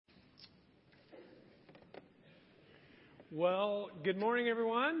Well, good morning,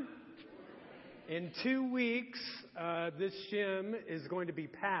 everyone. In 2 weeks, this gym is going to be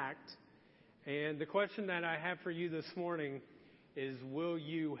packed. And the question that I have for you this morning is, will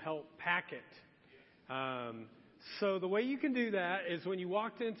you help pack it? So the way you can do that is when you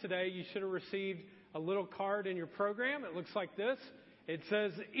walked in today, you should have received a little card in your program. It looks like this. It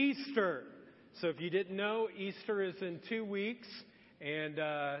says Easter. So if you didn't know, Easter is in 2 weeks, and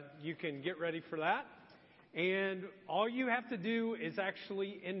you can get ready for that. And all you have to do is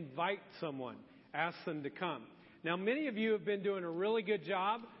actually invite someone, ask them to come. Now, many of you have been doing a really good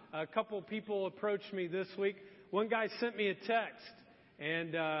job. A couple of people approached me this week. One guy sent me a text,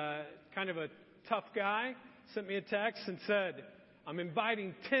 and kind of a tough guy sent me a text and said, I'm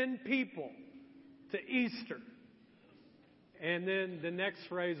inviting 10 people to Easter. And then the next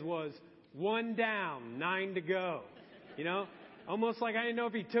phrase was, 1 down, 9 to go. You know? Almost like I didn't know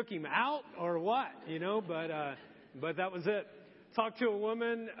if he took him out or what, but that was it. Talked to a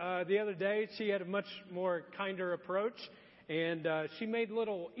woman the other day. She had a much more kinder approach, and she made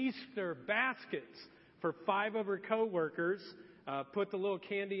little Easter baskets for 5 of her coworkers. Put the little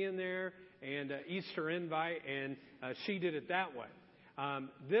candy in there and Easter invite, and she did it that way.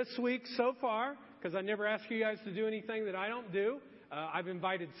 This week so far, because I never ask you guys to do anything that I don't do, I've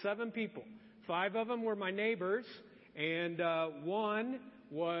invited 7 people. 5 of them were my neighbors. And one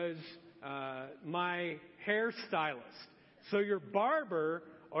was my hairstylist. So your barber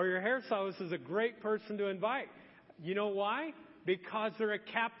or your hairstylist is a great person to invite. You know why? Because they're a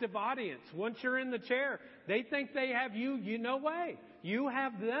captive audience. Once you're in the chair, they think they have you. No way. You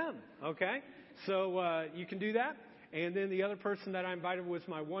have them. Okay? So you can do that. And then the other person that I invited was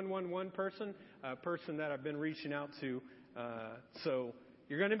my 111 person, a person that I've been reaching out to. So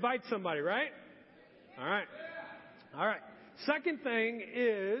you're going to invite somebody, right? All right. All right. Second thing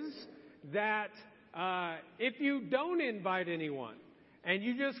is that if you don't invite anyone and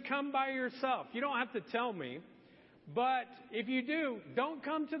you just come by yourself, you don't have to tell me, but if you do, don't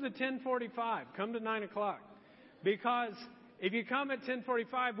come to the 10:45. Come to 9 o'clock. Because if you come at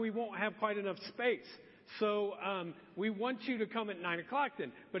 10:45, we won't have quite enough space. So we want you to come at 9 o'clock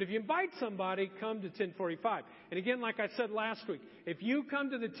then. But if you invite somebody, come to 10:45. And again, like I said last week, if you come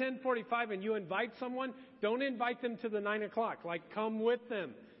to the 10:45 and you invite someone, don't invite them to the 9 o'clock. Like, come with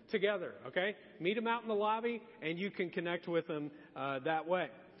them together, okay? Meet them out in the lobby, and you can connect with them that way.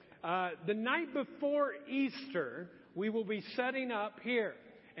 The night before Easter, we will be setting up here.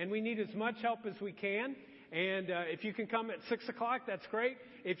 And we need as much help as we can. And if you can come at 6 o'clock, that's great.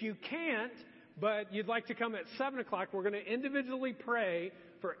 If you can't, but you'd like to come at 7 o'clock, we're going to individually pray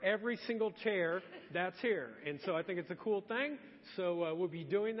for every single chair that's here. And so I think it's a cool thing. So we'll be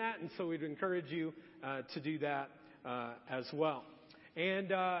doing that. And so we'd encourage you to do that as well.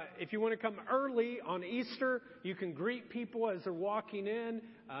 And if you want to come early on Easter, you can greet people as they're walking in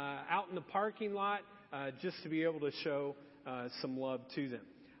out in the parking lot just to be able to show some love to them.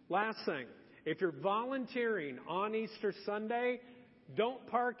 Last thing, if you're volunteering on Easter Sunday, don't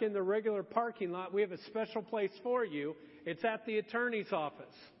park in the regular parking lot. We have a special place for you. It's at the attorney's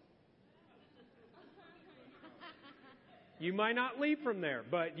office. You might not leave from there,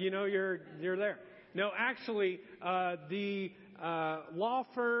 but you're there. No, actually, the law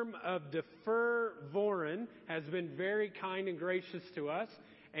firm of Defer Voren has been very kind and gracious to us,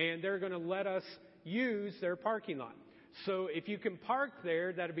 and they're going to let us use their parking lot. So if you can park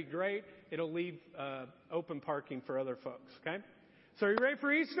there, that'd be great. It'll leave open parking for other folks, okay? So are you ready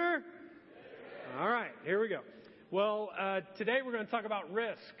for Easter? All right, here we go. Well, today we're going to talk about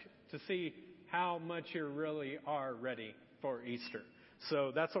risk to see how much you really are ready for Easter.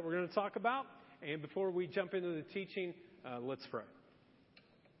 So that's what we're going to talk about. And before we jump into the teaching, let's pray.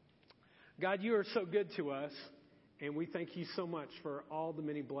 God, you are so good to us, and we thank you so much for all the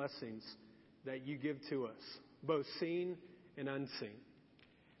many blessings that you give to us, both seen and unseen.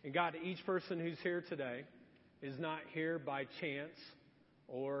 And God, each person who's here today is not here by chance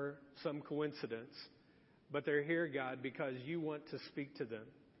or some coincidence, but they're here, God, because you want to speak to them.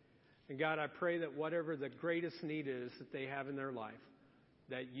 And God, I pray that whatever the greatest need is that they have in their life,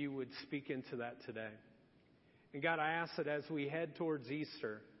 that you would speak into that today. And God, I ask that as we head towards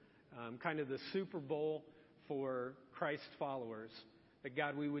Easter, kind of the Super Bowl for Christ followers, that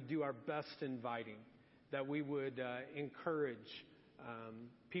God, we would do our best inviting, that we would encourage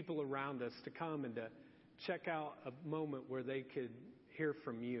people around us to come and to check out a moment where they could hear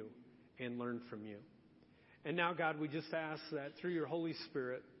from you and learn from you. And now, God, we just ask that through your Holy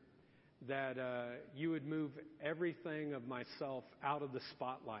Spirit, that you would move everything of myself out of the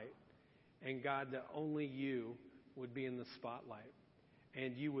spotlight. And God, that only you would be in the spotlight.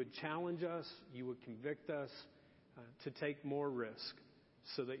 And you would challenge us, you would convict us, to take more risk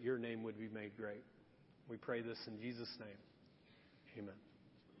so that your name would be made great. We pray this in Jesus' name. Amen.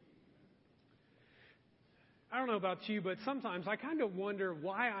 I don't know about you, but sometimes I kind of wonder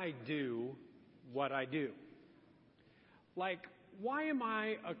why I do what I do. Like, why am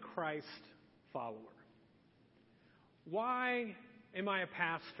I a Christ follower? Why am I a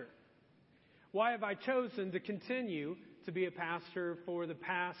pastor? Why have I chosen to continue to be a pastor for the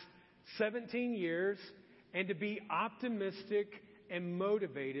past 17 years and to be optimistic and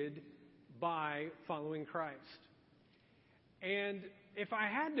motivated by following Christ? And if I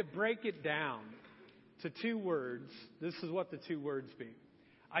had to break it down to 2 words, this is what the 2 words be.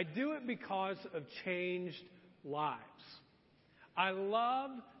 I do it because of changed lives. I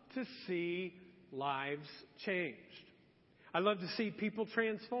love to see lives changed. I love to see people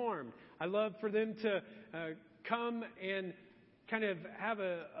transformed. I love for them to come and kind of have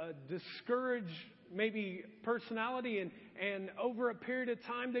a discouraged, maybe, personality, and over a period of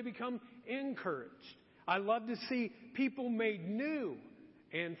time they become encouraged. I love to see people made new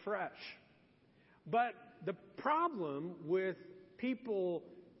and fresh. But the problem with people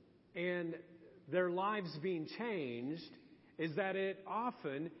and their lives being changed is that it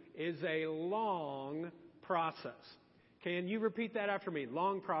often is a long process. Can you repeat that after me?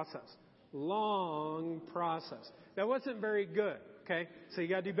 Long process. Long process. That wasn't very good, okay? So you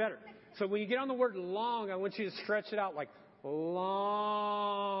got to do better. So when you get on the word long, I want you to stretch it out like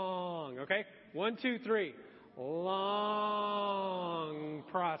long, okay? 1, 2, 3. Long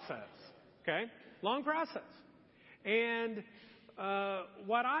process, okay? Long process. And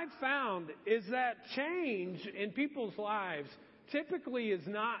what I've found is that change in people's lives typically is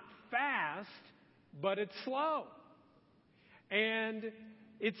not fast, but it's slow. And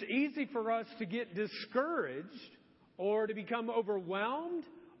it's easy for us to get discouraged or to become overwhelmed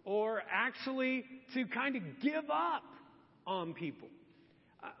or actually to kind of give up on people.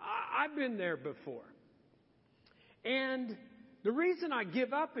 I've been there before. And the reason I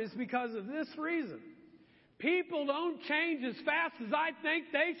give up is because of this reason. People don't change as fast as I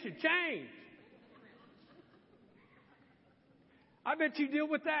think they should change. I bet you deal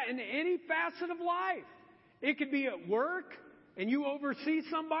with that in any facet of life. It could be at work, and you oversee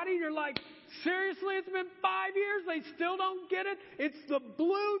somebody, and you're like, seriously, it's been 5 years, they still don't get it? It's the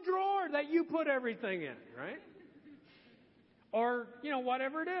blue drawer that you put everything in, right? Or,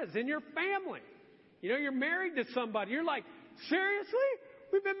 whatever it is, in your family. You're married to somebody. You're like, seriously?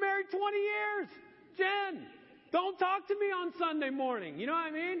 We've been married 20 years. Jen, don't talk to me on Sunday morning. You know what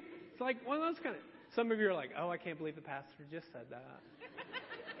I mean? It's like one of those kind of... Some of you are like, oh, I can't believe the pastor just said that.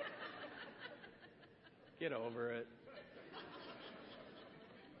 Get over it.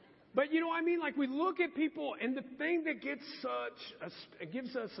 But like we look at people, and the thing that gives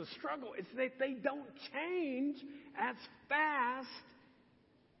us a struggle is that they don't change as fast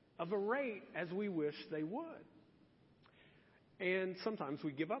of a rate as we wish they would. And sometimes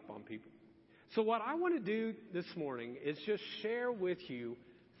we give up on people. So what I want to do this morning is just share with you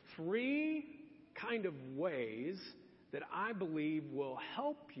 3 kind of ways that I believe will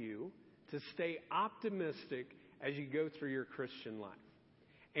help you to stay optimistic as you go through your Christian life.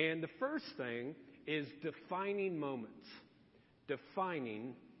 And the first thing is defining moments.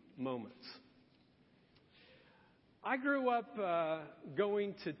 Defining moments. I grew up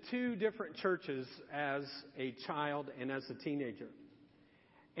going to 2 different churches as a child and as a teenager.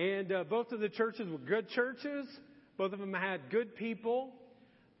 And both of the churches were good churches. Both of them had good people.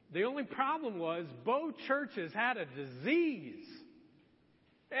 The only problem was both churches had a disease.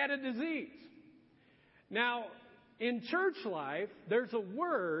 They had a disease. Now, in church life, there's a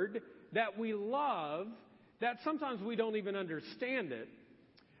word that we love that sometimes we don't even understand it.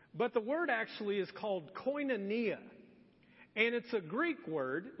 But the word actually is called koinonia. And it's a Greek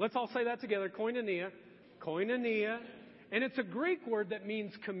word. Let's all say that together. Koinonia. Koinonia. And it's a Greek word that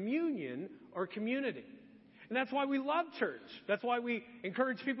means communion or community. And that's why we love church. That's why we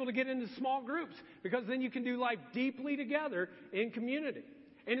encourage people to get into small groups. Because then you can do life deeply together in community.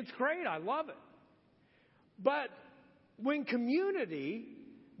 And it's great. I love it. But when community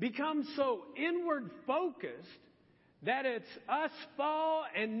becomes so inward focused that it's us foe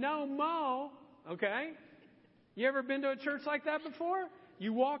and no mo, okay? You ever been to a church like that before?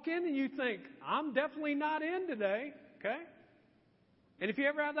 You walk in and you think, I'm definitely not in today, okay? And if you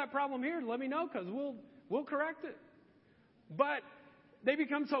ever have that problem here, let me know because we'll correct it. But they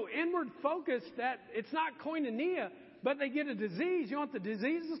become so inward focused that it's not koinonia, but they get a disease. You know what the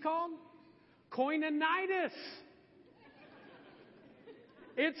disease is called? Koinonitis.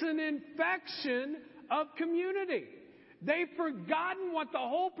 It's an infection of community. They've forgotten what the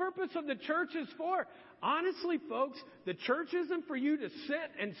whole purpose of the church is for. Honestly, folks, the church isn't for you to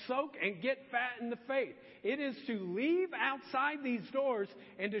sit and soak and get fat in the faith. It is to leave outside these doors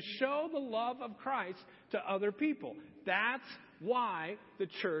and to show the love of Christ to other people. That's why the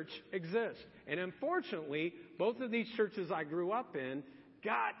church exists. And unfortunately, both of these churches I grew up in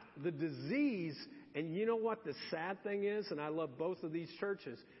got the disease. And you know what the sad thing is? And I love both of these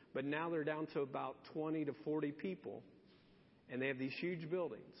churches, but now they're down to about 20 to 40 people. And they have these huge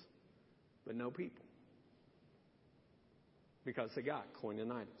buildings, but no people. Because they got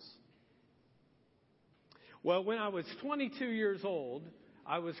koinonitis. Well, when I was 22 years old,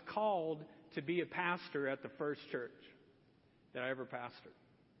 I was called to be a pastor at the first church that I ever pastored.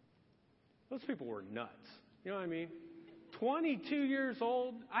 Those people were nuts. You know what I mean? 22 years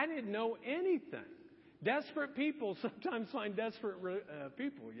old, I didn't know anything. Desperate people sometimes find desperate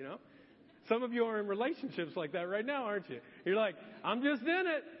people, you know. Some of you are in relationships like that right now, aren't you? You're like, I'm just in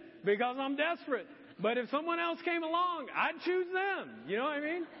it because I'm desperate. But if someone else came along, I'd choose them. You know what I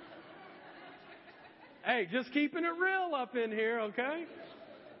mean? Hey, just keeping it real up in here, okay?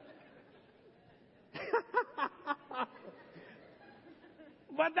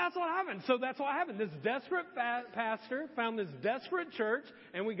 But that's what happened. So that's what happened. This desperate pastor found this desperate church,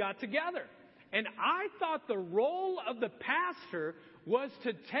 and we got together. And I thought the role of the pastor was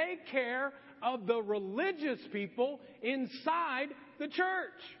to take care of the religious people inside the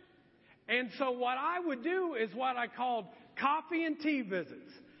church. And so what I would do is what I called coffee and tea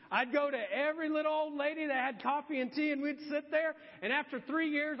visits. I'd go to every little old lady that had coffee and tea, and we'd sit there. And after 3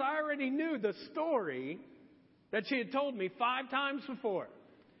 years, I already knew the story that she had told me 5 times before.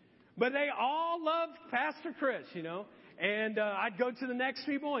 But they all loved Pastor Chris, you know. And I'd go to the next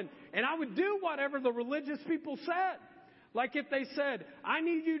people, and I would do whatever the religious people said. Like if they said, I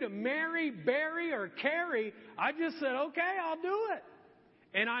need you to marry, bury, or carry, I just said, okay, I'll do it.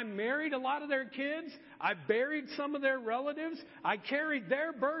 And I married a lot of their kids. I buried some of their relatives. I carried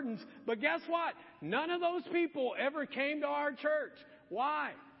their burdens. But guess what? None of those people ever came to our church.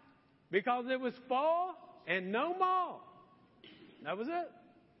 Why? Because it was full and no more. That was it.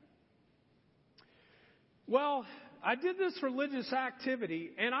 Well, I did this religious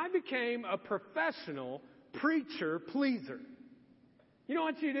activity, and I became a professional preacher pleaser. You know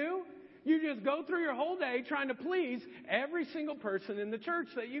what you do? You just go through your whole day trying to please every single person in the church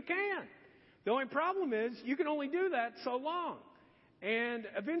that you can. The only problem is you can only do that so long. And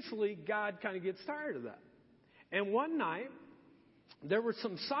eventually God kind of gets tired of that. And one night, there were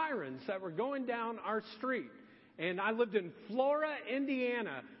some sirens that were going down our street. And I lived in Flora,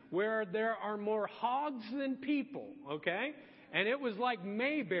 Indiana, where there are more hogs than people, okay? And it was like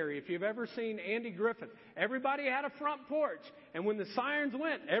Mayberry, if you've ever seen Andy Griffith. Everybody had a front porch. And when the sirens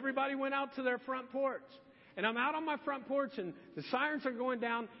went, everybody went out to their front porch. And I'm out on my front porch, and the sirens are going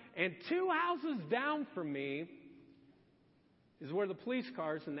down. And 2 houses down from me is where the police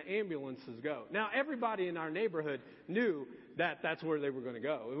cars and the ambulances go. Now, everybody in our neighborhood knew that that's where they were going to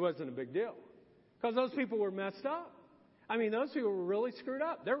go. It wasn't a big deal. Because those people were messed up. I mean, those people were really screwed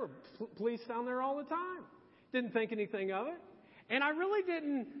up. There were police down there all the time. Didn't think anything of it. And I really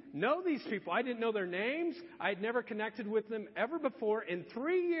didn't know these people. I didn't know their names. I had never connected with them ever before. In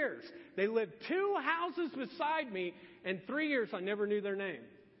 3 years, they lived 2 houses beside me. In 3 years, I never knew their name.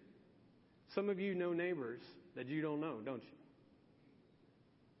 Some of you know neighbors that you don't know, don't you?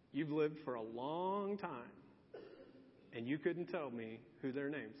 You've lived for a long time, and you couldn't tell me who their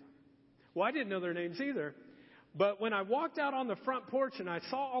names are. Well, I didn't know their names either. But when I walked out on the front porch and I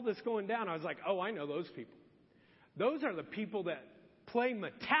saw all this going down, I was like, oh, I know those people. Those are the people that play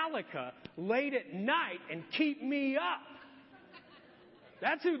Metallica late at night and keep me up.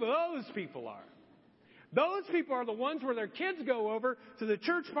 That's who those people are. Those people are the ones where their kids go over to the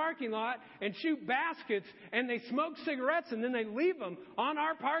church parking lot and shoot baskets and they smoke cigarettes and then they leave them on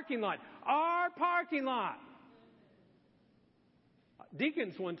our parking lot. Our parking lot.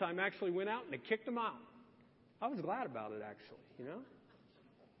 Deacons one time actually went out and they kicked them out. I was glad about it, actually, you know.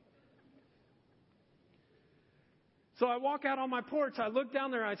 So I walk out on my porch, I look down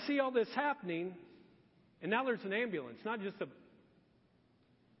there, I see all this happening, and now there's an ambulance, not just a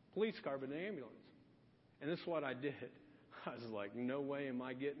police car, but an ambulance. And this is what I did. I was like, no way am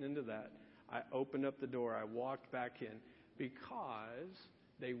I getting into that. I opened up the door, I walked back in, because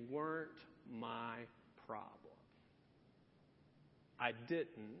they weren't my problem. I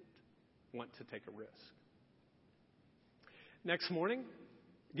didn't want to take a risk. Next morning,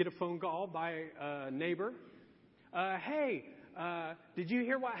 get a phone call by a neighbor. Hey, did you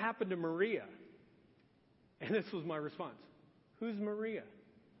hear what happened to Maria? And this was my response. Who's Maria?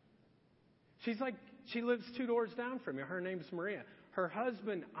 She's like she lives 2 doors down from me. Her name's Maria. Her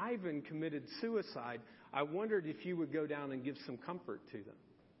husband, Ivan, committed suicide. I wondered if you would go down and give some comfort to them.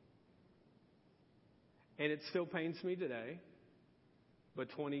 And it still pains me today. But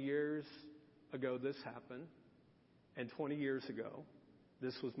 20 years ago, this happened. And 20 years ago,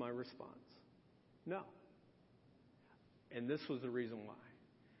 this was my response. No. And this was the reason why.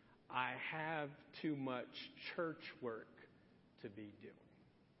 I have too much church work to be doing.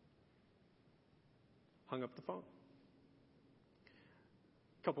 Hung up the phone.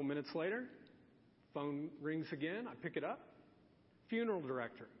 A couple minutes later, phone rings again. I pick it up. Funeral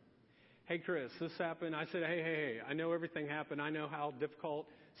director. Hey, Chris, this happened. I said, hey, I know everything happened. I know how difficult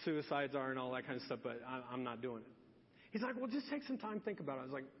suicides are and all that kind of stuff, but I'm not doing it. He's like, well, just take some time, think about it. I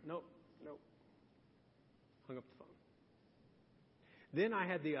was like, nope. Hung up the phone. Then I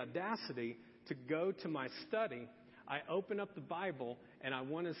had the audacity to go to my study. I open up the Bible, and I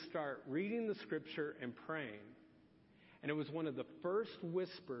want to start reading the Scripture and praying. And it was one of the first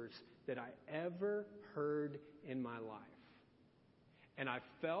whispers that I ever heard in my life. And I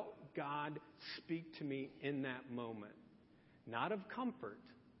felt God speak to me in that moment. Not of comfort,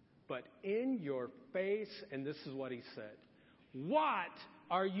 but in your face. And this is what he said. What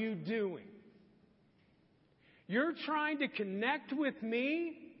are you doing? You're trying to connect with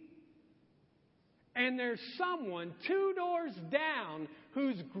me, and there's someone 2 doors down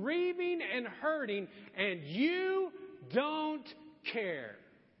who's grieving and hurting, and you don't care.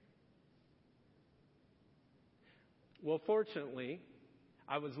 Well, fortunately,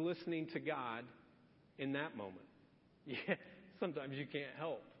 I was listening to God in that moment. Yeah, sometimes you can't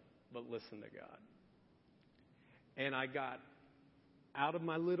help but listen to God. And I got out of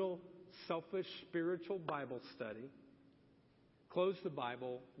my little selfish spiritual Bible study, closed the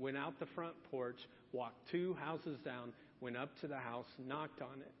Bible, went out the front porch, walked 2 houses down, went up to the house, knocked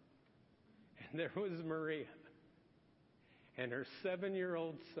on it. And there was Maria and her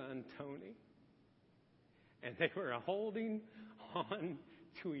 7-year-old son, Tony. And they were holding on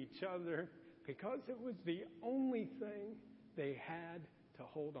to each other because it was the only thing they had to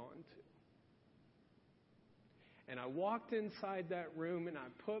hold on to. And I walked inside that room and I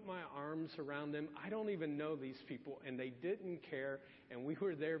put my arms around them. I don't even know these people, and they didn't care. And we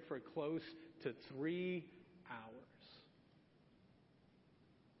were there for close to 3 hours.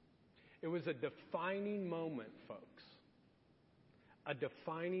 It was a defining moment, folks. A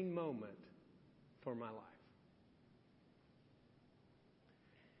defining moment for my life.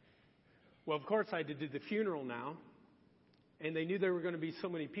 Well, of course, I had to do the funeral now. And they knew there were going to be so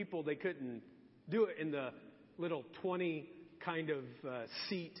many people, they couldn't do it in the little 20 kind of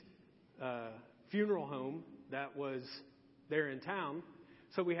seat funeral home that was there in town.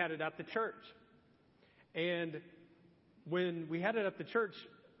 So we had it at the church. And when we had it at the church,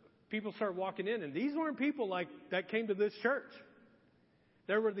 people started walking in. And these weren't people like that came to this church.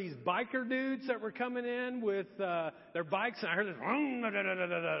 There were these biker dudes that were coming in with their bikes. And I heard this.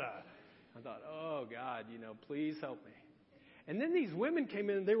 I thought, oh, God, please help me. And then these women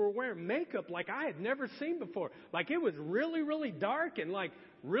came in and they were wearing makeup like I had never seen before. Like it was really, really dark and like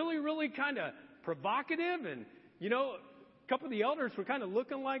really, really kind of provocative. And, a couple of the elders were kind of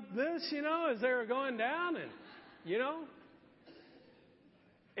looking like this, as they were going down and,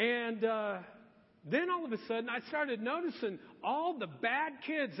 And then all of a sudden I started noticing all the bad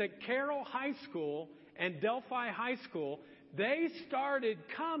kids at Carroll High School and Delphi High School, they started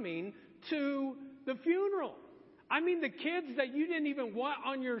coming to the funeral. I mean, the kids that you didn't even want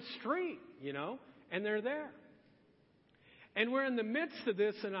on your street, and they're there. And we're in the midst of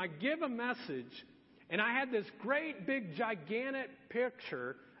this, and I give a message, and I had this great, big, gigantic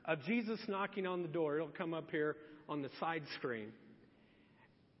picture of Jesus knocking on the door. It'll come up here on the side screen.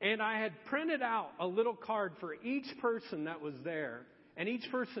 And I had printed out a little card for each person that was there, and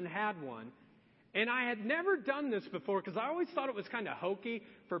each person had one. And I had never done this before because I always thought it was kind of hokey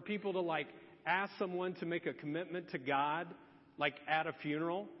for people to, ask someone to make a commitment to God, at a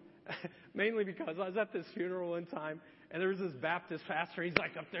funeral. Mainly because I was at this funeral one time, and there was this Baptist pastor. He's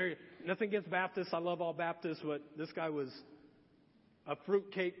up there. Nothing against Baptists. I love all Baptists, but this guy was a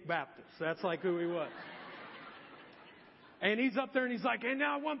fruitcake Baptist. That's who he was. And he's up there and he's like, and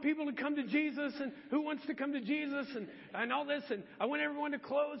now I want people to come to Jesus, and who wants to come to Jesus, and all this, and I want everyone to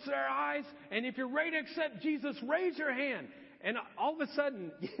close their eyes, and if you're ready to accept Jesus, raise your hand. And all of a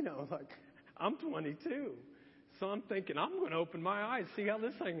sudden, I'm 22. So I'm thinking, I'm going to open my eyes, see how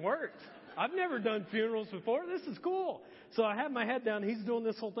this thing works. I've never done funerals before. This is cool. So I have my head down. He's doing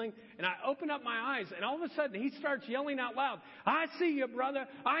this whole thing. And I open up my eyes. And all of a sudden, he starts yelling out loud, I see you, brother.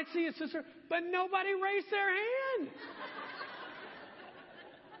 I see you, sister. But nobody raised their hand.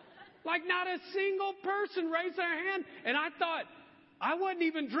 Like not a single person raised their hand. And I thought, I wasn't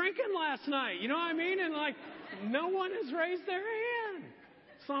even drinking last night. You know what I mean? And like, no one has raised their hand.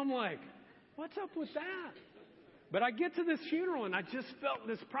 So I'm like, what's up with that? But I get to this funeral and I just felt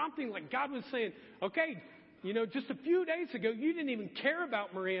this prompting, like God was saying, okay, just a few days ago, you didn't even care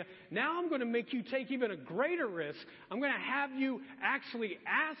about Maria. Now I'm going to make you take even a greater risk. I'm going to have you actually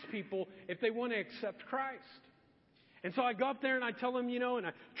ask people if they want to accept Christ. And so I go up there and I tell them, and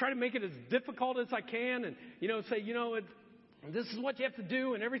I try to make it as difficult as I can and, say, this is what you have to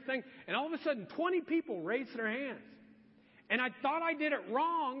do and everything. And all of a sudden, 20 people raised their hands. And I thought I did it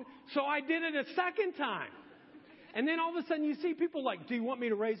wrong, so I did it a second time. And then all of a sudden you see people like, do you want me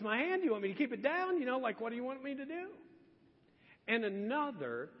to raise my hand? Do you want me to keep it down? What do you want me to do? And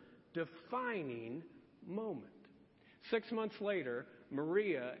another defining moment. 6 months later,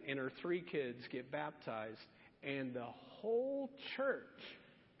 Maria and her 3 kids get baptized, and the whole church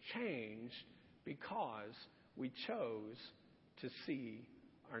changed because we chose to see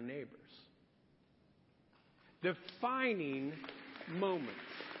our neighbors. Defining moments.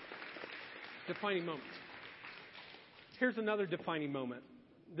 Defining moments. Here's another defining moment.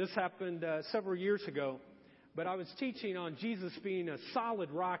 This happened several years ago, but I was teaching on Jesus being a solid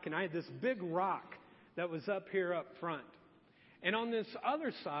rock, and I had this big rock that was up here up front. And on this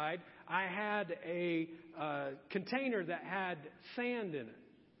other side, I had a container that had sand in it.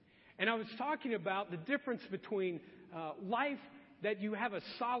 And I was talking about the difference between life that you have a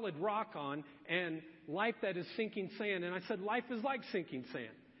solid rock on and life that is sinking sand. And I said life is like sinking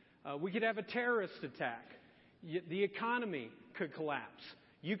sand. We could have a terrorist attack. The economy could collapse.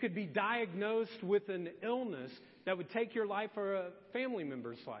 You could be diagnosed with an illness that would take your life or a family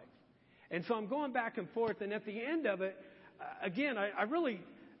member's life. And so I'm going back and forth. And at the end of it, again, I really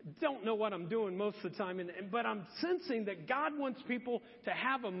don't know what I'm doing most of the time. But I'm sensing that God wants people to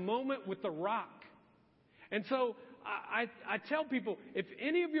have a moment with the rock. And so I tell people, if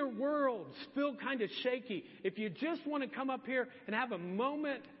any of your worlds feel kind of shaky, if you just want to come up here and have a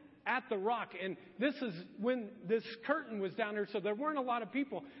moment at the rock. And this is when this curtain was down here, so there weren't a lot of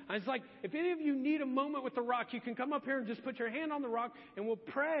people. I was like, if any of you need a moment with the rock, you can come up here and just put your hand on the rock and we'll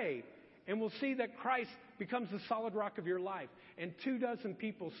pray. And we'll see that Christ becomes the solid rock of your life. And 24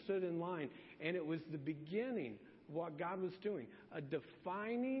 people stood in line. And it was the beginning of what God was doing. A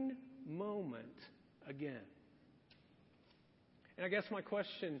defining moment again. And I guess my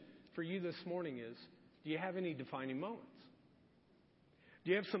question for you this morning is, do you have any defining moments? Do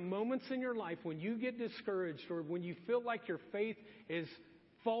you have some moments in your life when you get discouraged or when you feel like your faith is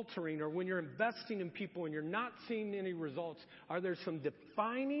faltering or when you're investing in people and you're not seeing any results? Are there some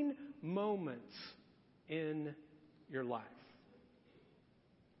defining moments in your life?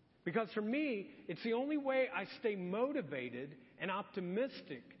 Because for me, it's the only way I stay motivated and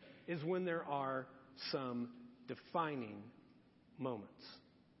optimistic is when there are some defining moments.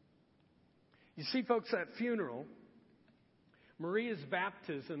 You see, folks, that funeral, Maria's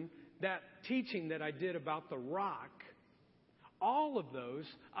baptism, that teaching that I did about the rock, all of those,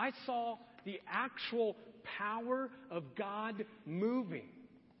 I saw the actual power of God moving.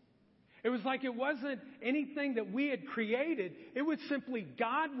 It was like it wasn't anything that we had created. It was simply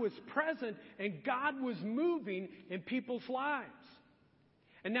God was present and God was moving in people's lives.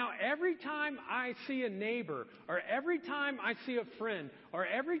 And now every time I see a neighbor or every time I see a friend or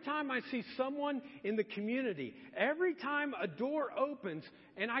every time I see someone in the community, every time a door opens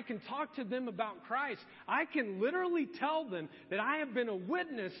and I can talk to them about Christ, I can literally tell them that I have been a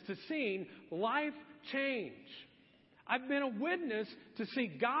witness to seeing life change. I've been a witness to see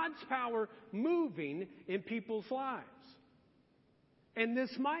God's power moving in people's lives. And this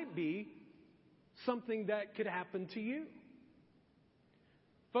might be something that could happen to you.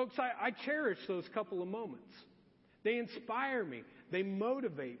 Folks, I cherish those couple of moments. They inspire me. They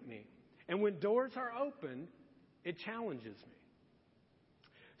motivate me. And when doors are open, it challenges me.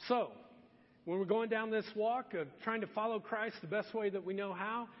 So, when we're going down this walk of trying to follow Christ the best way that we know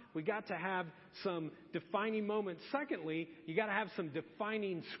how, we got to have some defining moments. Secondly, you got to have some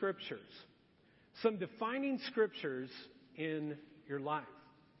defining scriptures. Some defining scriptures in your life.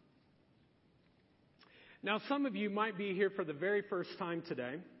 Now, some of you might be here for the very first time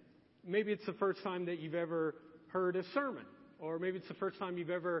today. Maybe it's the first time that you've ever heard a sermon. Or maybe it's the first time you've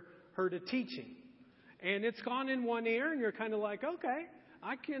ever heard a teaching. And it's gone in one ear and you're kind of like, okay,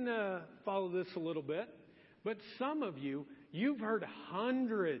 I can follow this a little bit. But some of you, you've heard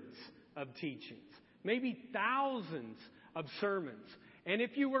hundreds of teachings. Maybe thousands of sermons. And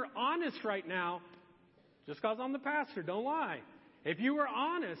if you were honest right now, just because I'm the pastor, don't lie. If you were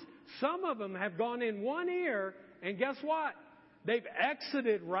honest, some of them have gone in one ear, and guess what? They've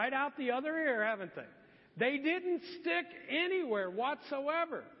exited right out the other ear, haven't they? They didn't stick anywhere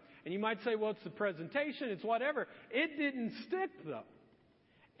whatsoever. And you might say, well, it's the presentation, it's whatever. It didn't stick, though.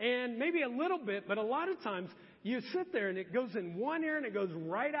 And maybe a little bit, but a lot of times you sit there and it goes in one ear and it goes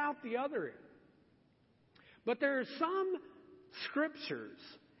right out the other ear. But there are some scriptures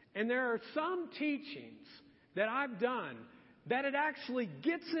and there are some teachings that I've done that it actually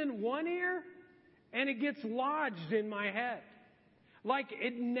gets in one ear and it gets lodged in my head. Like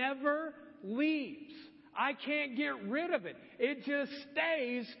it never leaves. I can't get rid of it. It just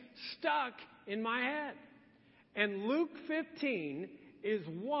stays stuck in my head. And Luke 15 is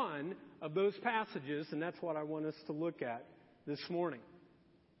one of those passages, and that's what I want us to look at this morning.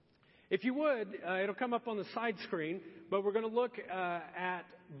 If you would, it'll come up on the side screen, but we're going to look at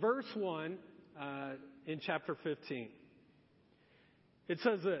verse 1 in chapter 15. It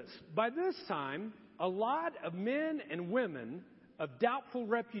says this: By this time, a lot of men and women of doubtful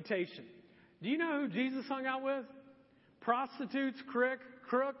reputation. Do you know who Jesus hung out with? Prostitutes,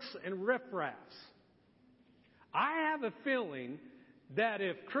 crooks, and riffraffs. I have a feeling that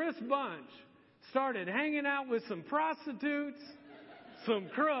if Chris Bunch started hanging out with some prostitutes, some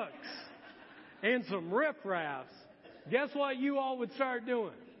crooks, and some riffraffs, guess what you all would start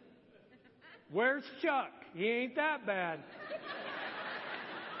doing? Where's Chuck? He ain't that bad.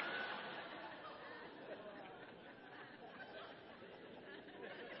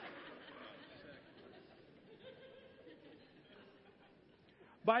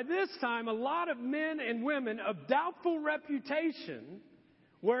 By this time, a lot of men and women of doubtful reputation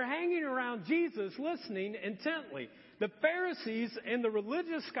were hanging around Jesus, listening intently. The Pharisees and the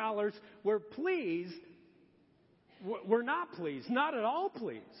religious scholars were not pleased, not at all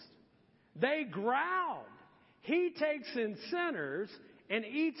pleased. They growled. He takes in sinners and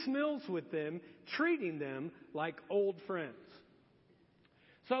eats meals with them, treating them like old friends.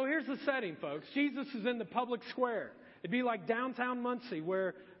 So here's the setting, folks. Jesus is in the public square. It'd be like downtown Muncie,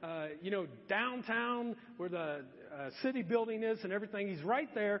 where, downtown, where the city building is and everything. He's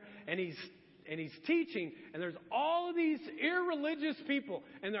right there, and he's teaching, and there's all of these irreligious people,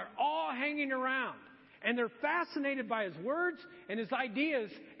 and they're all hanging around. And they're fascinated by his words and his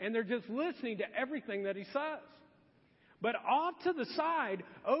ideas, and they're just listening to everything that he says. But off to the side,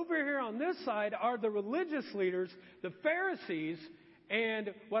 over here on this side, are the religious leaders, the Pharisees,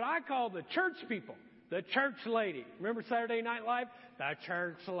 and what I call the church people. The church lady. Remember Saturday Night Live? The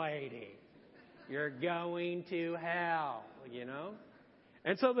church lady. You're going to hell, you know?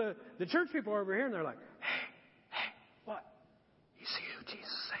 And so the church people are over here and they're like, hey, what? You see who Jesus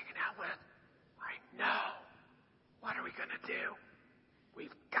is hanging out with? I know. What are we going to do? We've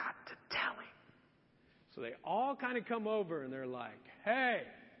got to tell him. So they all kind of come over and they're like, hey,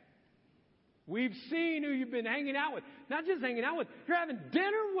 we've seen who you've been hanging out with. Not just hanging out with, you're having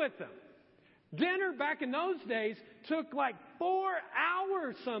dinner with them. Dinner back in those days took like 4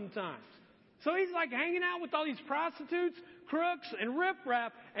 hours sometimes. So he's like hanging out with all these prostitutes, crooks, and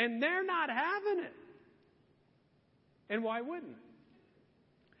riffraff, and they're not having it. And why wouldn't?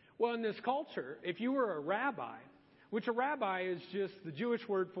 Well, in this culture, if you were a rabbi, which a rabbi is just the Jewish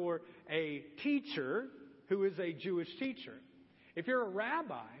word for a teacher who is a Jewish teacher. If you're a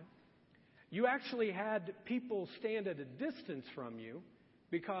rabbi, you actually had people stand at a distance from you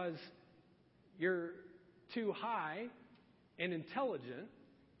because you're too high and intelligent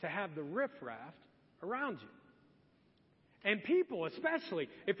to have the riffraff around you. And people, especially,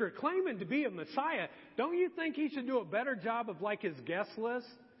 if you're claiming to be a Messiah, don't you think he should do a better job of like his guest list?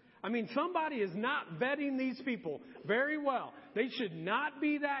 I mean, somebody is not vetting these people very well. They should not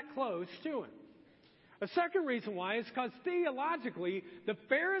be that close to him. A second reason why is because theologically, the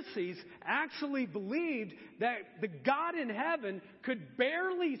Pharisees actually believed that the God in heaven could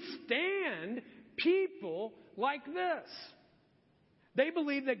barely stand people like this. They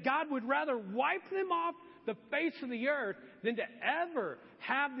believed that God would rather wipe them off the face of the earth than to ever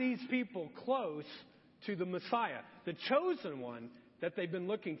have these people close to the Messiah, the chosen one that they've been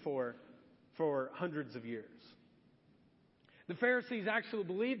looking for hundreds of years. The Pharisees actually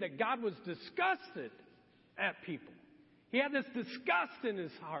believed that God was disgusted at people. He had this disgust in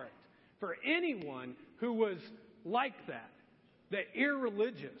his heart for anyone who was like that, the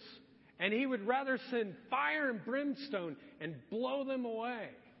irreligious. And he would rather send fire and brimstone and blow them away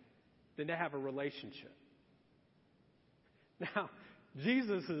than to have a relationship. Now,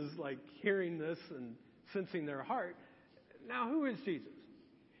 Jesus is like hearing this and sensing their heart. Now, who is Jesus?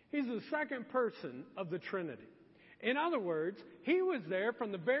 He's the second person of the Trinity. In other words, he was there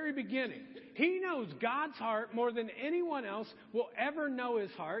from the very beginning. He knows God's heart more than anyone else will ever know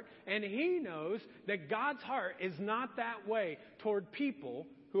his heart. And he knows that God's heart is not that way toward people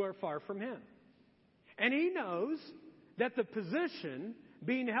who are far from him. And he knows that the position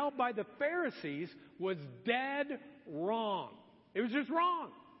being held by the Pharisees was dead wrong. It was just wrong.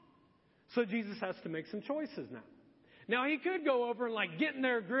 So Jesus has to make some choices now. Now, he could go over and get in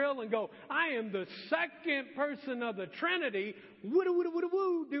their grill and go, I am the second person of the Trinity,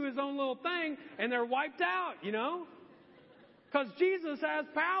 woo-woo-woo-woo, do his own little thing, and they're wiped out, Because Jesus has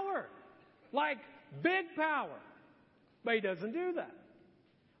power, big power. But he doesn't do that.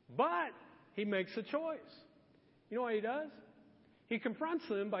 But he makes a choice. You know what he does? He confronts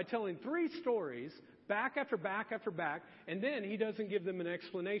them by telling 3 stories, back after back after back, and then he doesn't give them an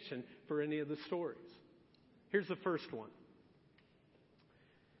explanation for any of the stories. Here's the first one.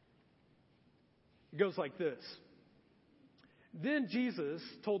 It goes like this. Then Jesus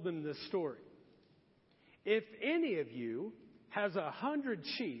told them this story. If any of you has 100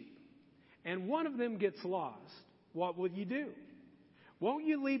 sheep and one of them gets lost, what will you do? Won't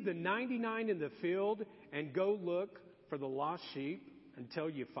you leave the 99 in the field and go look for the lost sheep until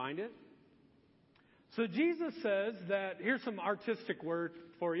you find it? So Jesus says that, here's some artistic word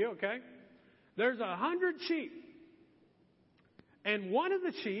for you, okay? There's 100 sheep, and one of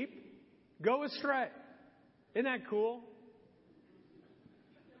the sheep go astray. Isn't that cool?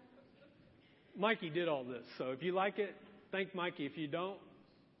 Mikey did all this, so if you like it, thank Mikey. If you don't,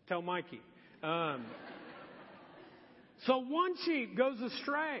 tell Mikey. So one sheep goes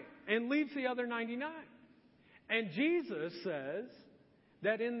astray and leaves the other 99. And Jesus says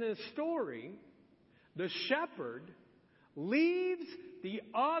that in this story, the shepherd leaves the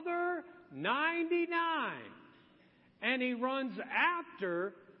other 99 and he runs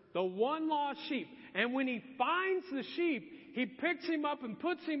after the one lost sheep. And when he finds the sheep, he picks him up and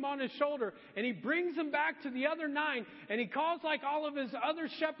puts him on his shoulder and he brings him back to the other 9 and he calls all of his other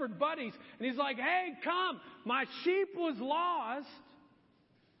shepherd buddies and he's like, hey, come, my sheep was lost,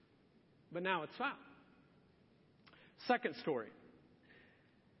 but now it's found. Second story.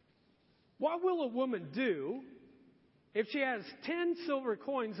 What will a woman do if she has 10 silver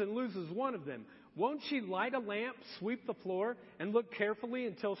coins and loses one of them? Won't she light a lamp, sweep the floor, and look carefully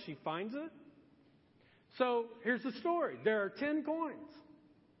until she finds it? So here's the story. There are 10 coins.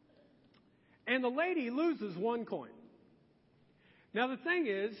 And the lady loses 1 coin. Now the thing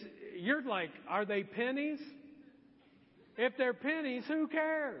is, you're like, are they pennies? If they're pennies, who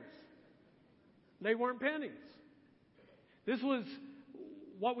cares? They weren't pennies. This was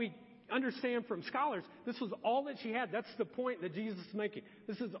what we understand from scholars. This was all that she had. That's the point that Jesus is making.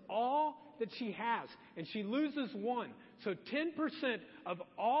 This is all that she has. And she loses 1. So 10% of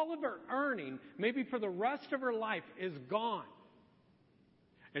all of her earning, maybe for the rest of her life, is gone.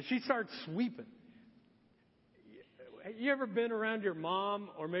 And she starts sweeping. You ever been around your mom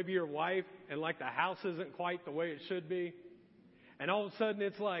or maybe your wife and the house isn't quite the way it should be? And all of a sudden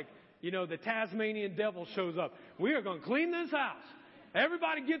it's the Tasmanian devil shows up. We are going to clean this house.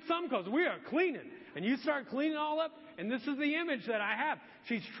 Everybody get some because we are cleaning. And you start cleaning all up. And this is the image that I have.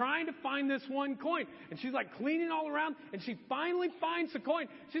 She's trying to find this 1 coin. And she's cleaning all around. And she finally finds the coin.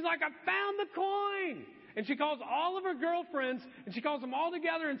 She's like, I found the coin. And she calls all of her girlfriends. And she calls them all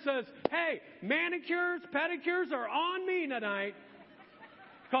together and says, hey, manicures, pedicures are on me tonight.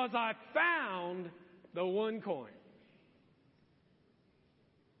 Because I found the 1 coin.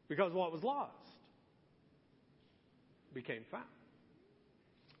 Because what was lost became found.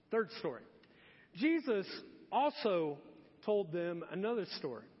 Third story. Jesus also told them another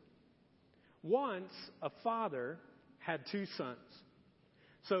story. Once a father had 2 sons.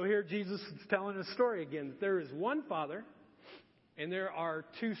 So here Jesus is telling a story again. That there is one father and there are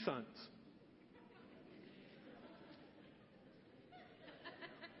 2 sons.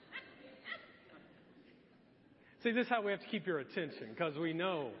 See, this is how we have to keep your attention because we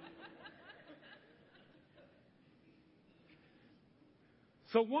know.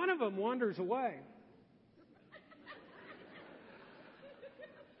 So one of them wanders away.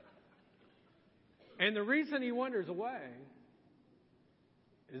 And the reason he wanders away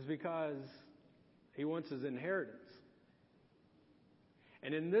is because he wants his inheritance.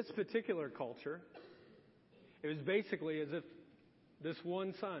 And in this particular culture, it was basically as if this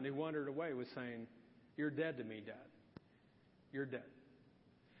one son who wandered away was saying, you're dead to me, Dad. You're dead.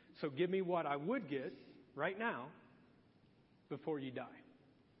 So give me what I would get right now before you die.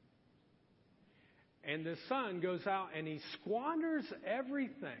 And the son goes out and he squanders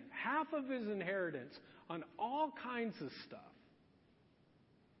everything, half of his inheritance, on all kinds of stuff.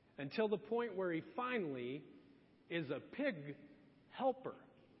 Until the point where he finally is a pig helper.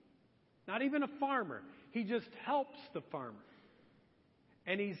 Not even a farmer. He just helps the farmer.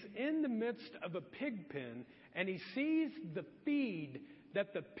 And he's in the midst of a pig pen, and he sees the feed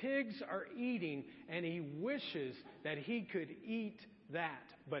that the pigs are eating, and he wishes that he could eat that,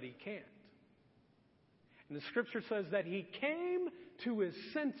 but he can't. And the scripture says that he came to his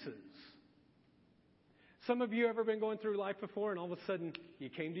senses. Some of you ever been going through life before, and all of a sudden you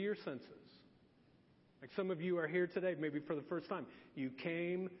came to your senses? Like some of you are here today, maybe for the first time. You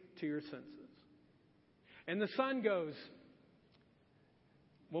came to your senses. And the son goes,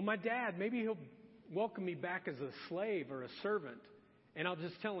 well, my dad, maybe he'll welcome me back as a slave or a servant. And I'll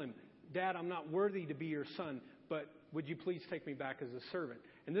just tell him, Dad, I'm not worthy to be your son, but would you please take me back as a servant?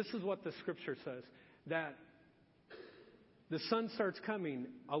 And this is what the scripture says, that the son starts coming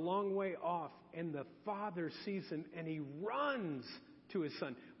a long way off, and the father sees him, and he runs to his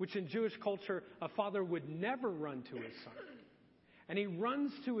son, which in Jewish culture, a father would never run to his son. And he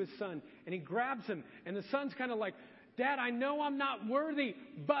runs to his son, and he grabs him, and the son's kind of like, Dad, I know I'm not worthy,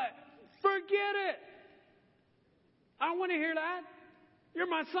 but forget it. I don't want to hear that. You're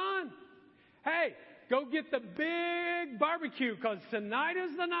my son. Hey, go get the big barbecue because tonight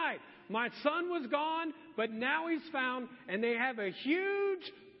is the night. My son was gone, but now he's found, and they have a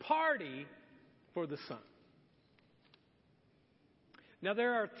huge party for the son. Now,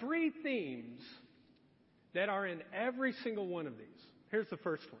 there are 3 themes that are in every single one of these. Here's the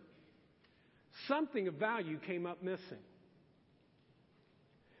first one. Something of value came up missing.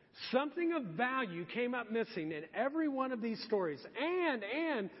 Something of value came up missing in every one of these stories.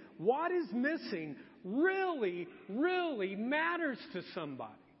 And what is missing really, really matters to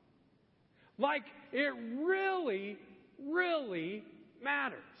somebody. Like, it really, really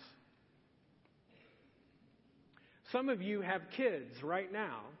matters. Some of you have kids right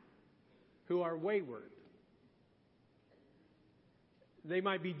now who are wayward. They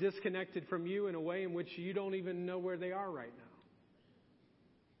might be disconnected from you in a way in which you don't even know where they are right now.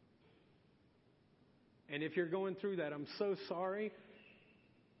 And if you're going through that, I'm so sorry.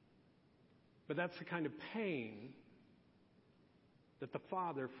 But that's the kind of pain that the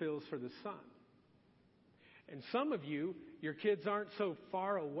Father feels for the Son. And some of you, your kids aren't so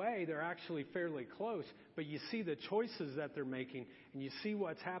far away, they're actually fairly close, but you see the choices that they're making, and you see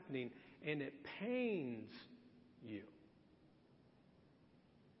what's happening, and it pains you.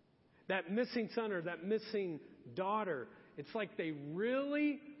 That missing son or that missing daughter, it's like they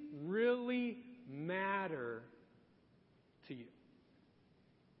really, really matter to you.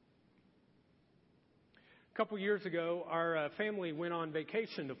 A couple years ago, our family went on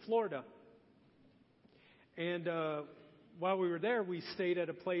vacation to Florida. And while we were there, we stayed at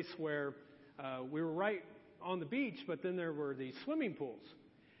a place where we were right on the beach, but then there were these swimming pools.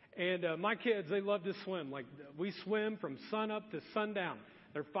 And my kids, they love to swim. Like, we swim from sun up to sundown.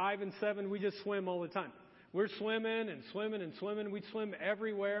 They're 5 and 7. We just swim all the time. We're swimming and swimming and swimming. We swim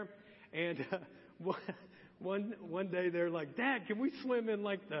everywhere. And one day they're like, Dad, can we swim in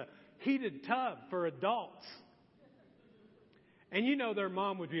like the heated tub for adults? And you know their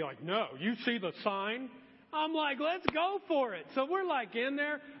mom would be like, no, you see the sign? I'm like, let's go for it. So we're like in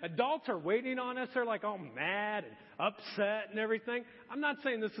there. Adults are waiting on us. They're like all mad and upset and everything. I'm not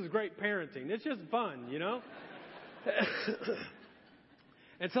saying this is great parenting. It's just fun, you know.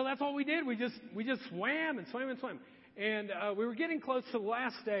 And so that's what we did. We just swam and swam and swam. And we were getting close to the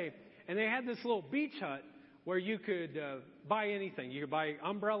last day, and they had this little beach hut where you could buy anything. You could buy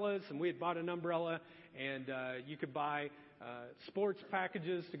umbrellas, and we had bought an umbrella, and you could buy sports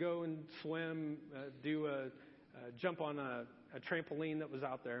packages to go and swim, do a jump on a trampoline that was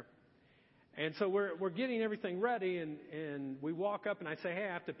out there. And so we're getting everything ready, and we walk up, and I say, hey,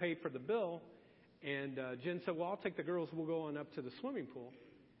 I have to pay for the bill. And Jen said, well, I'll take the girls. We'll go on up to the swimming pool.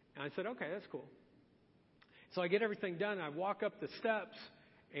 And I said, okay, that's cool. So I get everything done. I walk up the steps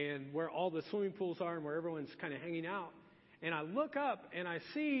and where all the swimming pools are and where everyone's kind of hanging out. And I look up and I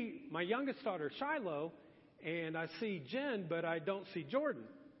see my youngest daughter, Shiloh, and I see Jen, but I don't see Jordan.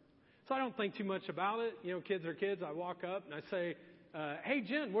 So I don't think too much about it. You know, kids are kids. I walk up and I say, hey,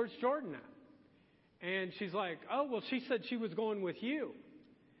 Jen, where's Jordan at? And she's like, oh, well, she said she was going with you.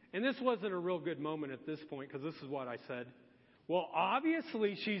 And this wasn't a real good moment at this point because this is what I said. Well,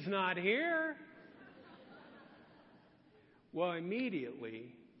 obviously she's not here. Well,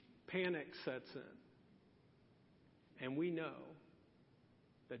 immediately panic sets in. And we know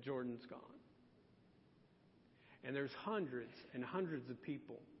that Jordan's gone. And there's hundreds and hundreds of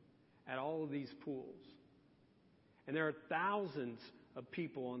people at all of these pools. And there are thousands of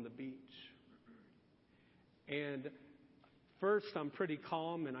people on the beach. And first, I'm pretty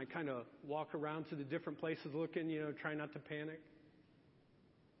calm, and I kind of walk around to the different places looking, try not to panic.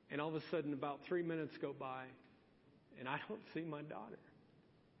 And all of a sudden, about 3 minutes go by, and I don't see my daughter.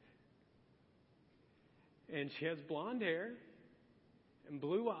 And she has blonde hair and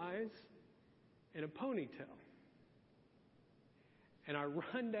blue eyes and a ponytail. And I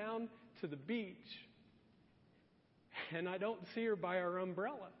run down to the beach, and I don't see her by our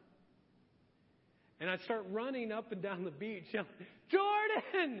umbrella. And I start running up and down the beach, yelling,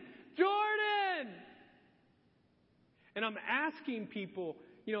 Jordan! Jordan! And I'm asking people,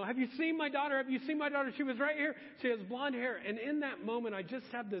 have you seen my daughter? Have you seen my daughter? She was right here. She has blonde hair. And in that moment, I just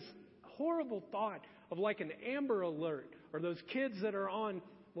have this horrible thought of like an Amber Alert, or those kids that are on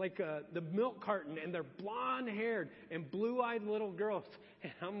like the milk carton, and they're blonde-haired and blue-eyed little girls.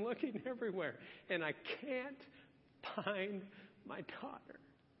 And I'm looking everywhere, and I can't find my daughter.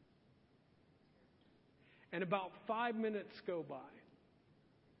 And about 5 minutes go by,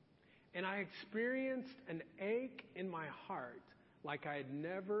 and I experienced an ache in my heart like I had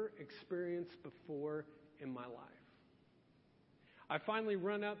never experienced before in my life. I finally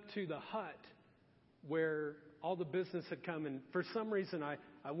run up to the hut where all the business had come, and for some reason I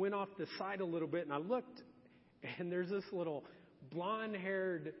went off the side a little bit, and I looked, and there's this little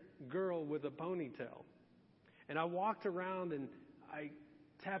blonde-haired girl with a ponytail. And I walked around, and I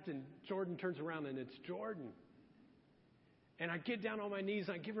tapped, and Jordan turns around, and it's Jordan. And I get down on my knees,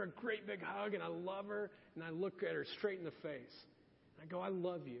 and I give her a great big hug, and I love her, and I look at her straight in the face. And I go, I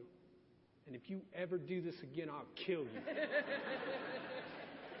love you. And if you ever do this again, I'll kill you.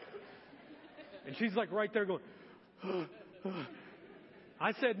 And she's like right there going,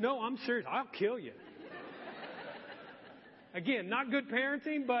 I said, no, I'm serious. I'll kill you. Again, not good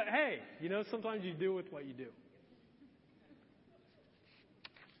parenting, but hey, sometimes you do with what you do.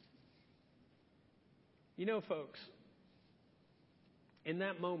 Folks, in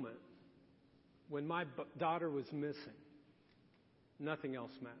that moment, when my daughter was missing, nothing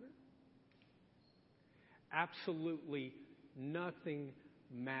else mattered. Absolutely nothing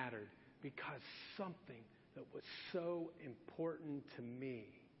mattered, because something that was so important to me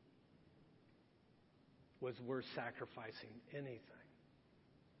was worth sacrificing anything.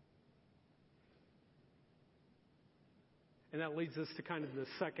 And that leads us to kind of the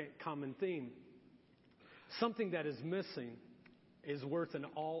second common theme. Something that is missing is worth an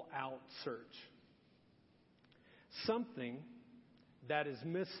all-out search. Something that is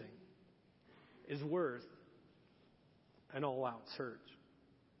missing is worth an all-out search.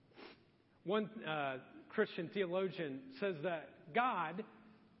 One Christian theologian says that God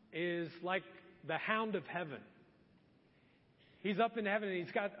is like the hound of heaven. He's up in heaven, and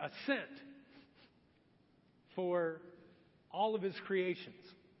he's got a scent for all of his creations.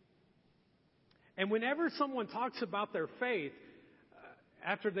 And whenever someone talks about their faith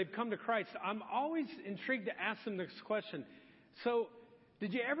after they've come to Christ, I'm always intrigued to ask them this question. So,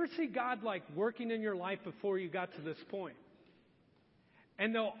 did you ever see God working in your life before you got to this point?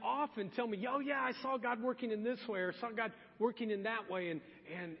 And they'll often tell me, oh yeah, I saw God working in this way, or saw God working in that way. And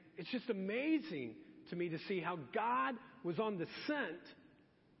it's just amazing to me to see how God was on the scent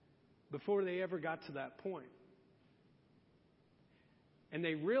before they ever got to that point. And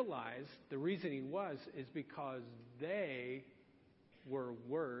they realized the reason he was is because they were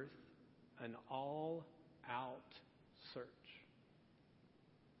worth an all-out search.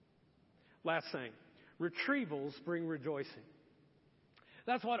 Last thing, retrievals bring rejoicing.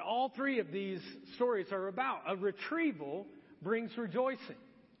 That's what all three of these stories are about. A retrieval brings rejoicing.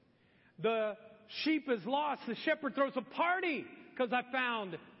 The sheep is lost. The shepherd throws a party because I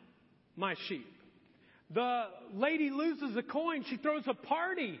found my sheep. The lady loses a coin. She throws a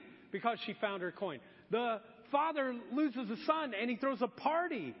party because she found her coin. The father loses a son, and he throws a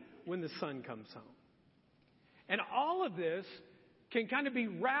party when the son comes home. And all of this can kind of be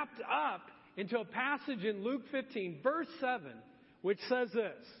wrapped up into a passage in Luke 15, verse 7, which says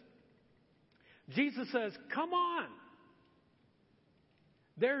this. Jesus says, come on.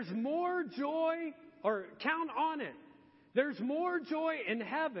 There's more joy, or count on it. There's more joy in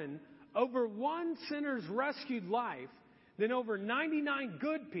heaven over one sinner's rescued life than over 99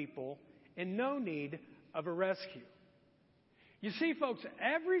 good people in no need of a rescue. You see, folks,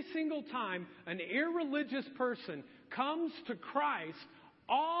 every single time an irreligious person comes to Christ,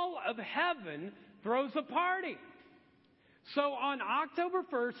 all of heaven throws a party. So on October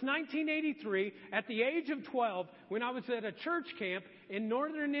 1st, 1983, at the age of 12, when I was at a church camp in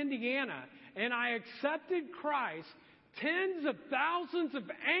northern Indiana, and I accepted Christ, tens of thousands of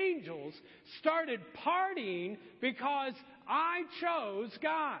angels started partying because I chose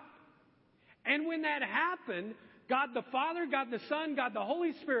God. And when that happened, God the Father, God the Son, God the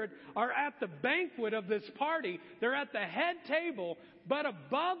Holy Spirit are at the banquet of this party. They're at the head table, but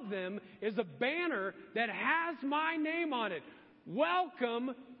above them is a banner that has my name on it.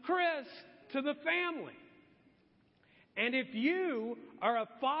 Welcome, Chris, to the family. And if you are a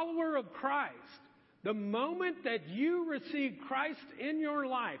follower of Christ, the moment that you receive Christ in your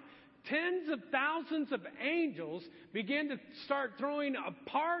life, tens of thousands of angels begin to start throwing a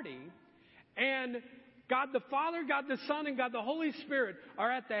party, and God the Father, God the Son, and God the Holy Spirit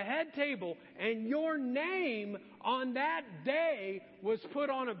are at the head table, and your name on that day was put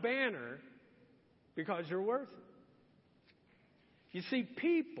on a banner because you're worth it. You see,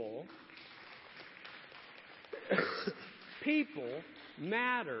 people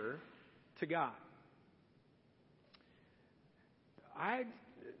matter to God. I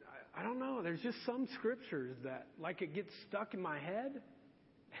don't know. There's just some scriptures that, like, it gets stuck in my head,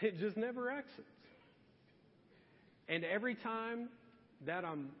 and it just never exits. And every time that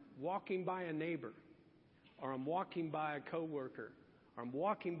I'm walking by a neighbor, or I'm walking by a coworker, or I'm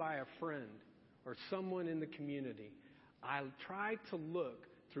walking by a friend, or someone in the community, I try to look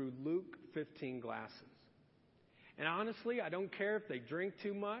through Luke 15 glasses. And honestly, I don't care if they drink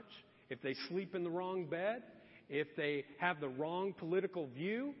too much, if they sleep in the wrong bed, if they have the wrong political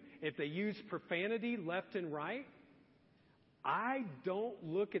view, if they use profanity left and right. I don't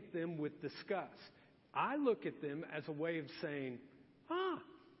look at them with disgust. I look at them as a way of saying,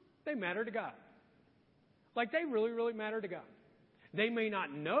 they matter to God. Like, they really, really matter to God. They may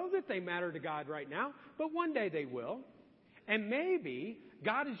not know that they matter to God right now, but one day they will. And maybe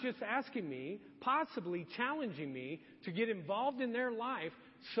God is just asking me, possibly challenging me, to get involved in their life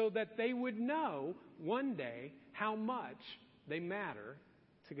so that they would know one day how much they matter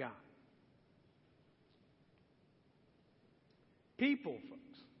to God. People, folks.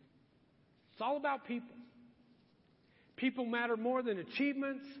 It's all about people. People matter more than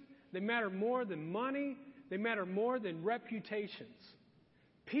achievements. They matter more than money. They matter more than reputations.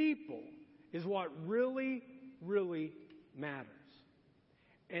 People is what really, really matters.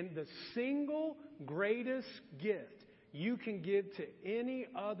 And the single greatest gift you can give to any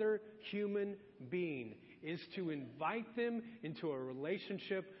other human being is to invite them into a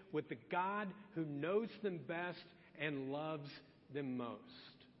relationship with the God who knows them best and loves them most.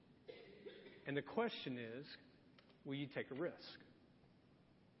 And the question is, will you take a risk?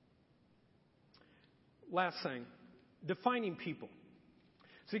 Last thing, defining people.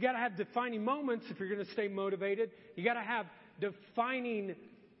 So you got to have defining moments if you're going to stay motivated. You got to have defining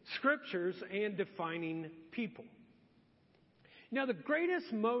scriptures and defining people. Now, the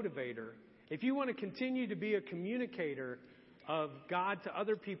greatest motivator, if you want to continue to be a communicator of God to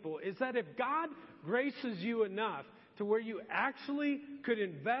other people, is that if God graces you enough to where you actually could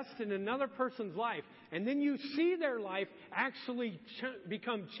invest in another person's life, and then you see their life actually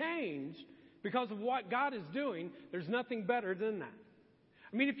become changed because of what God is doing, there's nothing better than that.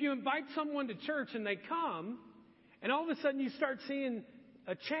 I mean, if you invite someone to church and they come, and all of a sudden you start seeing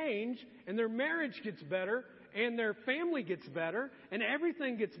a change, and their marriage gets better, and their family gets better, and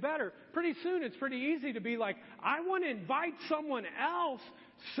everything gets better, pretty soon it's pretty easy to be like, I want to invite someone else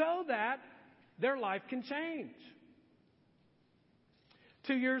so that their life can change.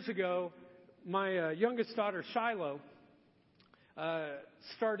 2 years ago, my youngest daughter, Shiloh,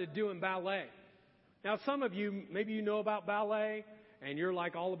 started doing ballet. Now, some of you, maybe you know about ballet, and you're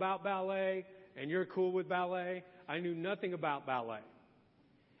like all about ballet, and you're cool with ballet. I knew nothing about ballet.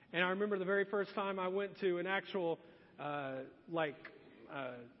 And I remember the very first time I went to an actual,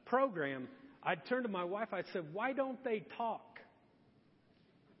 program, I turned to my wife, I said, why don't they talk?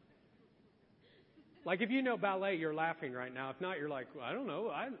 Like, if you know ballet, you're laughing right now. If not, you're like, well, I don't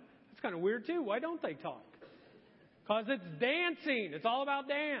know. It's kind of weird, too. Why don't they talk? Because it's dancing. It's all about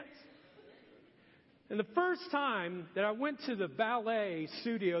dance. And the first time that I went to the ballet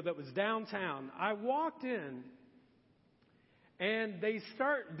studio that was downtown, I walked in, and they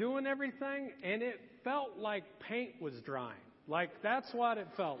start doing everything, and it felt like paint was drying. Like, that's what it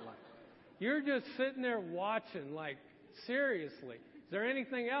felt like. You're just sitting there watching, like, seriously, is there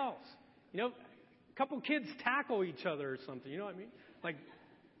anything else? You know, a couple kids tackle each other or something, you know what I mean? Like,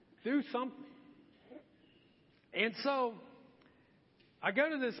 do something. And so I go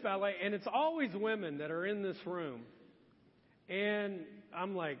to this ballet, and it's always women that are in this room. And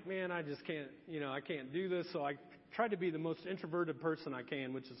I'm like, man, I just can't, I can't do this. So I try to be the most introverted person I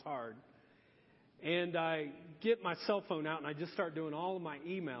can, which is hard. And I get my cell phone out, and I just start doing all of my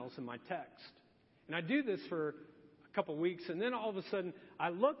emails and my text. And I do this for a couple weeks, and then all of a sudden I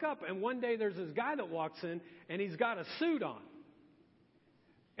look up, and one day there's this guy that walks in, and he's got a suit on.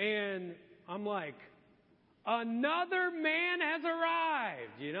 And I'm like, another man has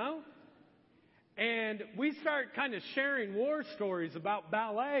arrived, And we start kind of sharing war stories about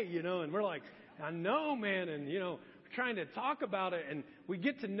ballet, and we're like, I know, man, and, we're trying to talk about it, and we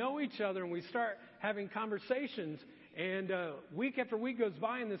get to know each other, and we start having conversations, and week after week goes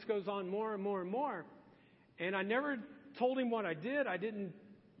by, and this goes on more and more and more, and I never told him what I did. I didn't,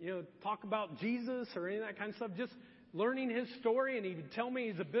 talk about Jesus or any of that kind of stuff, just learning his story, and he would tell me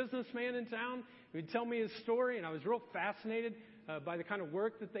he's a businessman in town. He would tell me his story, and I was real fascinated by the kind of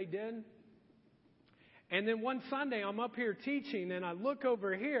work that they did. And then one Sunday, I'm up here teaching, and I look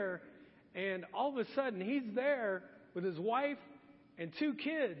over here, and all of a sudden, he's there with his wife and 2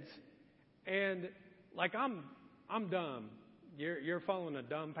 kids, and like I'm dumb. You're following a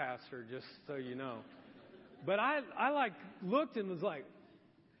dumb pastor, just so you know. But I looked and was like,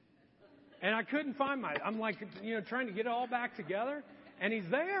 and I couldn't find I'm trying to get it all back together, and he's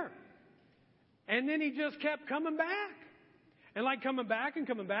there. And then he just kept coming back, and coming back,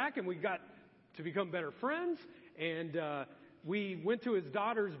 and we got to become better friends, and we went to his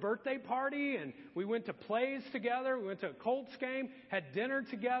daughter's birthday party, and we went to plays together. We went to a Colts game, had dinner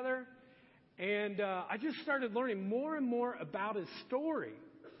together, and I just started learning more and more about his story.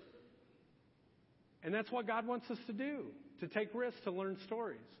 And that's what God wants us to do, to take risks, to learn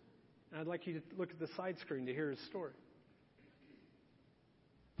stories. And I'd like you to look at the side screen to hear his story.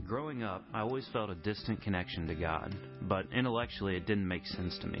 Growing up, I always felt a distant connection to God, but intellectually it didn't make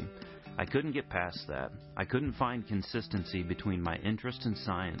sense to me. I couldn't get past that. I couldn't find consistency between my interest in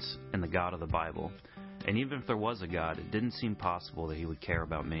science and the God of the Bible. And even if there was a God, it didn't seem possible that He would care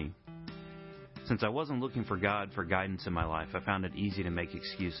about me. Since I wasn't looking for God for guidance in my life, I found it easy to make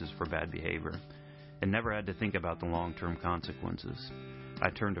excuses for bad behavior and never had to think about the long-term consequences. I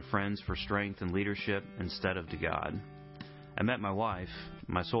turned to friends for strength and leadership instead of to God. I met my wife,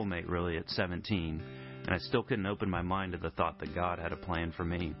 my soulmate really, at 17, and I still couldn't open my mind to the thought that God had a plan for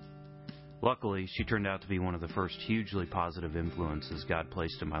me. Luckily, she turned out to be one of the first hugely positive influences God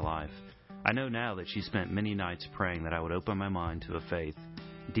placed in my life. I know now that she spent many nights praying that I would open my mind to a faith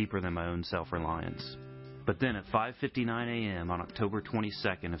deeper than my own self-reliance. But then at 5:59 a.m. on October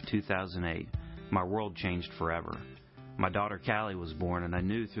 22nd of 2008, my world changed forever. My daughter Callie was born, and I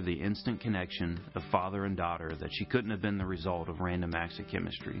knew through the instant connection of father and daughter that she couldn't have been the result of random acts of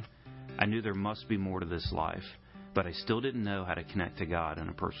chemistry. I knew there must be more to this life, but I still didn't know how to connect to God in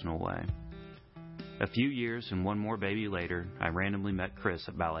a personal way. A few years and one more baby later, I randomly met Chris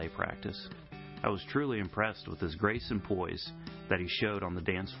at ballet practice. I was truly impressed with his grace and poise that he showed on the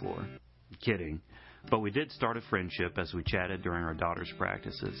dance floor. Kidding. But we did start a friendship as we chatted during our daughter's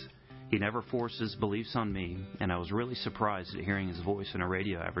practices. He never forced his beliefs on me, and I was really surprised at hearing his voice in a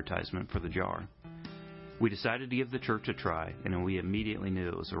radio advertisement for the jar. We decided to give the church a try, and we immediately knew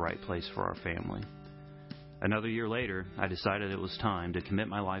it was the right place for our family. Another year later, I decided it was time to commit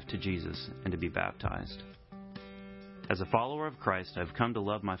my life to Jesus and to be baptized. As a follower of Christ, I've come to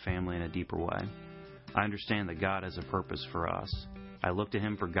love my family in a deeper way. I understand that God has a purpose for us. I look to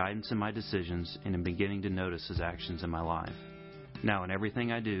Him for guidance in my decisions and am beginning to notice His actions in my life. Now, in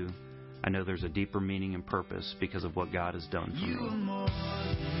everything I do, I know there's a deeper meaning and purpose because of what God has done for me.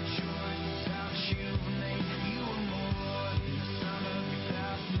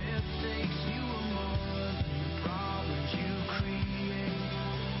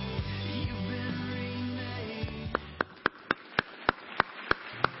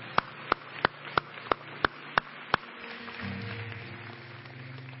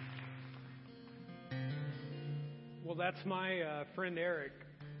 Well, that's my friend Eric.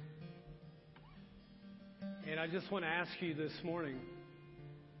 And I just want to ask you this morning,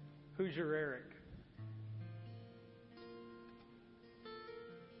 who's your Eric?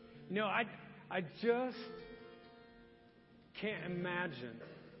 I just can't imagine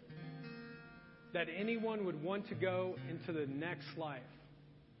that anyone would want to go into the next life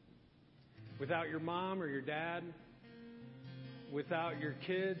without your mom or your dad, without your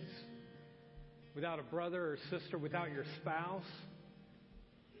kids, without a brother or sister, without your spouse.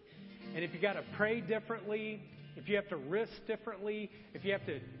 And if you got to pray differently, if you have to risk differently, if you have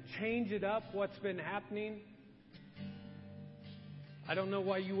to change it up, what's been happening, I don't know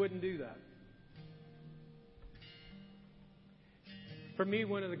why you wouldn't do that. For me,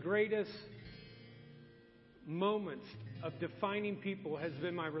 one of the greatest moments of defining people has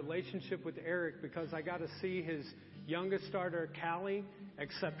been my relationship with Eric, because I got to see his youngest daughter, Callie,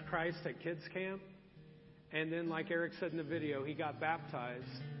 accept Christ at kids camp. And then, like Eric said in the video, he got baptized.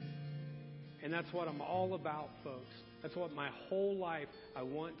 And that's what I'm all about, folks. That's what my whole life I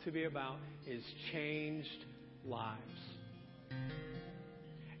want to be about, is changed lives.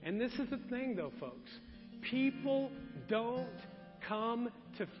 And this is the thing, though, folks. People don't come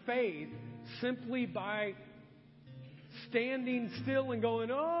to faith simply by standing still and going,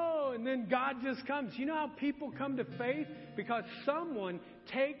 oh, and then God just comes. You know how people come to faith? Because someone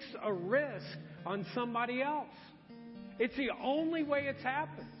takes a risk on somebody else. It's the only way it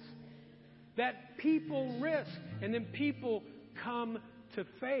happens. That people risk, and then people come to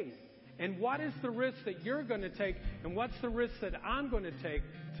faith. And what is the risk that you're going to take, and what's the risk that I'm going to take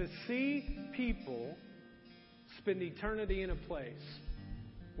to see people spend eternity in a place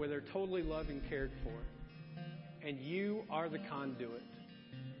where they're totally loved and cared for? And you are the conduit.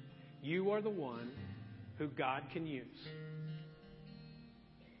 You are the one who God can use.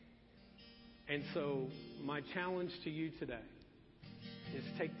 And so my challenge to you today is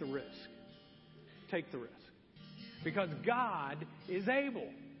take the risk. Take the risk. Because God is able.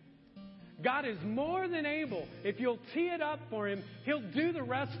 God is more than able. If you'll tee it up for Him, He'll do the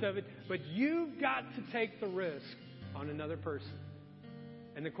rest of it. But you've got to take the risk on another person.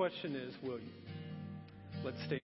 And the question is, will you? Let's stay.